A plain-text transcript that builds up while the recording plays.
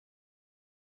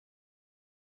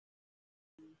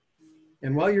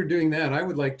And while you're doing that, I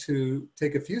would like to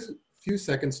take a few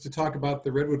seconds to talk about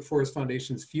the Redwood Forest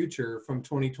Foundation's future from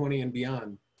 2020 and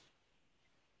beyond.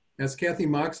 As Kathy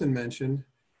Moxon mentioned,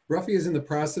 RFFI is in the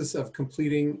process of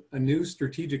completing a new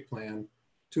strategic plan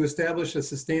to establish a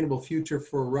sustainable future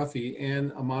for RFFI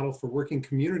and a model for working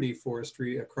community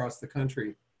forestry across the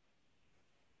country.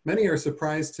 Many are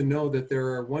surprised to know that there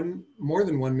are more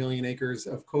than 1 million acres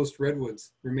of coast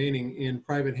redwoods remaining in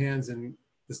private hands in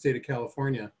the state of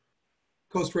California.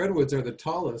 Coast redwoods are the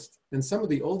tallest and some of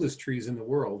the oldest trees in the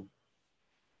world.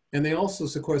 And they also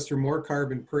sequester more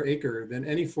carbon per acre than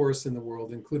any forest in the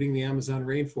world, including the Amazon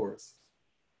rainforest.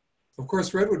 Of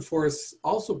course, redwood forests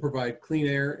also provide clean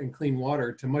air and clean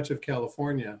water to much of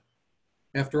California.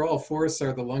 After all, forests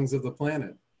are the lungs of the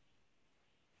planet.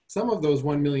 Some of those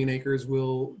 1 million acres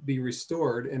will be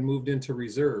restored and moved into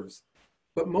reserves,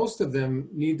 but most of them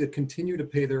need to continue to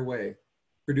pay their way,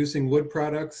 producing wood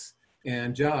products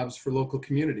and jobs for local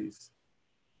communities.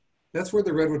 That's where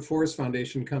the Redwood Forest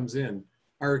Foundation comes in.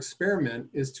 Our experiment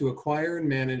is to acquire and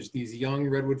manage these young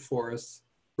redwood forests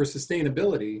for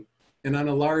sustainability and on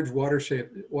a large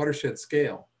watershed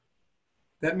scale.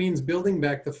 That means building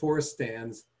back the forest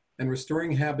stands and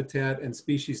restoring habitat and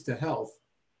species to health,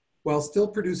 while still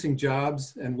producing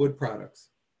jobs and wood products.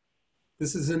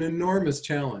 This is an enormous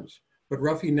challenge, but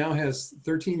RFFI now has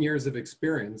 13 years of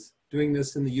experience doing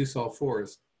this in the Usal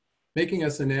Forest, making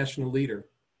us a national leader.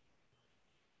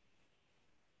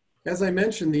 As I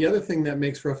mentioned, the other thing that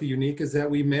makes RFFI unique is that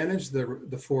we manage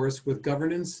the forest with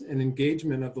governance and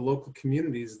engagement of the local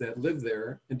communities that live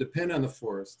there and depend on the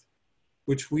forest,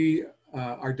 which we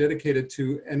are dedicated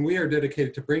to, and we are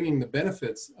dedicated to bringing the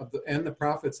benefits of and the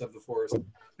profits of the forest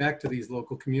back to these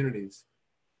local communities.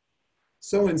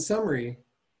 So in summary,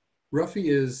 RFFI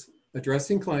is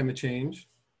addressing climate change,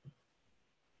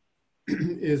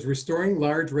 is restoring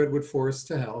large redwood forests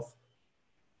to health,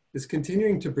 is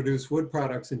continuing to produce wood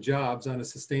products and jobs on a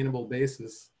sustainable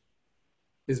basis,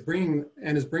 is bringing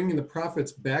the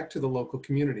profits back to the local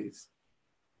communities.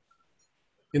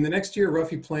 In the next year,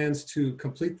 RFFI plans to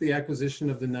complete the acquisition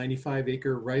of the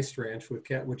 95-acre rice ranch,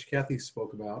 which Kathy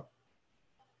spoke about,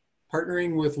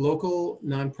 partnering with local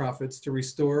nonprofits to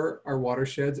restore our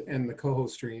watersheds and the coho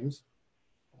streams,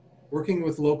 working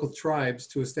with local tribes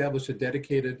to establish a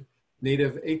dedicated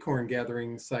native acorn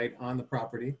gathering site on the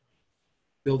property,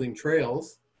 building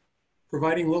trails,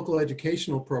 providing local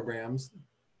educational programs,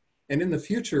 and in the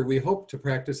future, we hope to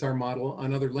practice our model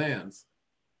on other lands.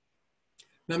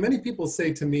 Now, many people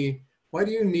say to me, why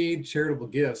do you need charitable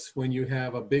gifts when you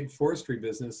have a big forestry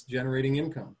business generating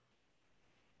income?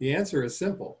 The answer is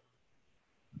simple.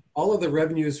 All of the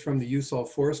revenues from the Usal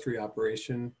forestry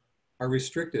operation are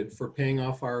restricted for paying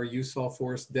off our Usal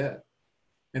forest debt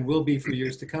and will be for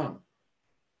years to come.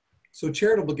 So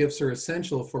charitable gifts are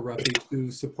essential for RFFI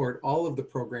to support all of the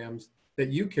programs that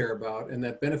you care about and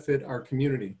that benefit our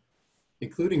community,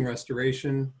 including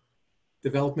restoration,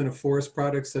 development of forest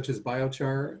products such as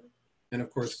biochar, and of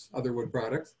course, other wood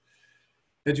products,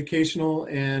 educational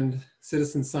and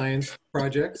citizen science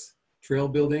projects, trail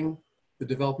building, the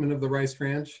development of the rice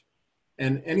ranch,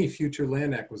 and any future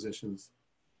land acquisitions.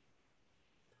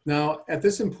 Now, at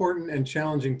this important and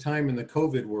challenging time in the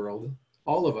COVID world,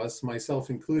 all of us,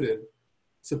 myself included,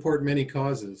 support many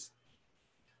causes.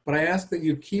 But I ask that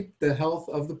you keep the health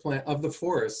of the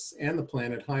forests and the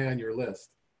planet high on your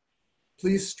list.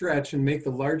 Please stretch and make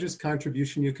the largest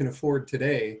contribution you can afford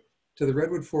today to the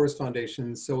Redwood Forest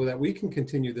Foundation so that we can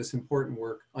continue this important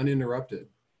work uninterrupted.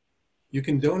 You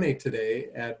can donate today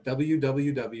at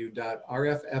www.rffi.org.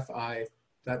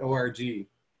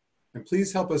 And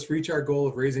please help us reach our goal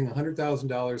of raising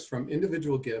 $100,000 from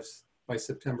individual gifts by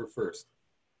September 1st.